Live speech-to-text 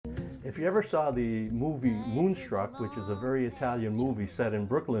If you ever saw the movie Moonstruck, which is a very Italian movie set in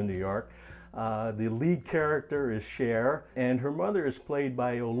Brooklyn, New York, the lead character is Cher, and her mother is played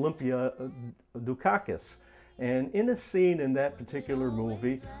by Olympia Dukakis. And in a scene in that particular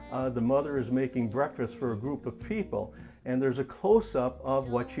movie, the mother is making breakfast for a group of people, and there's a close-up of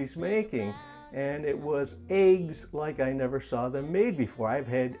what she's making. And it was eggs like I never saw them made before. I've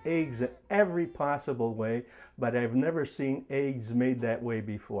had eggs in every possible way, but I've never seen eggs made that way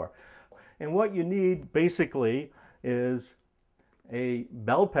before. And what you need basically is a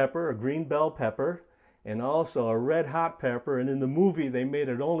bell pepper, a green bell pepper, and also a red hot pepper. And in the movie they made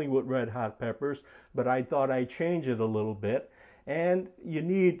it only with red hot peppers, but I thought I'd change it a little bit. And you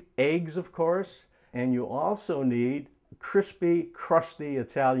need eggs, of course, and you also need crispy, crusty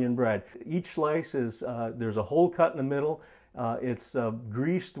Italian bread. Each slice is, there's a hole cut in the middle. It's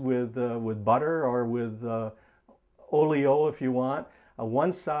greased with butter or with oleo if you want.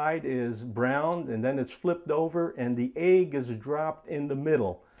 One side is browned and then it's flipped over, and the egg is dropped in the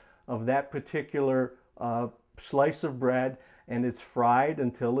middle of that particular slice of bread, and it's fried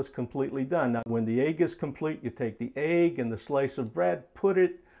until it's completely done. Now when the egg is complete, you take the egg and the slice of bread, put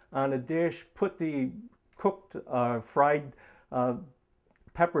it on a dish, put the cooked fried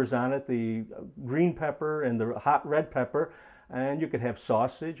peppers on it, the green pepper and the hot red pepper, and you could have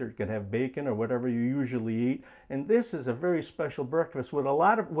sausage or you could have bacon or whatever you usually eat. And this is a very special breakfast what a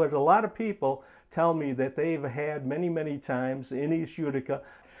lot of people tell me that they've had many times in East Utica.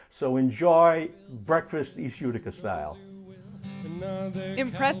 So enjoy breakfast East Utica style.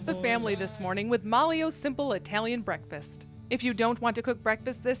 Impress the family this morning with Malio's Simple Italian Breakfast. If you don't want to cook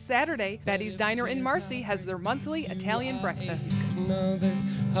breakfast this Saturday, Betty's Diner in Marcy has their monthly Italian breakfast.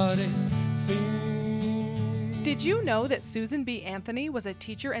 Did you know that Susan B. Anthony was a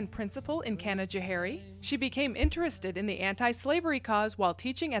teacher and principal in Canajoharie? She became interested in the anti-slavery cause while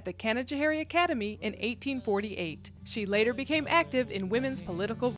teaching at the Canajoharie Academy in 1848. She later became active in women's political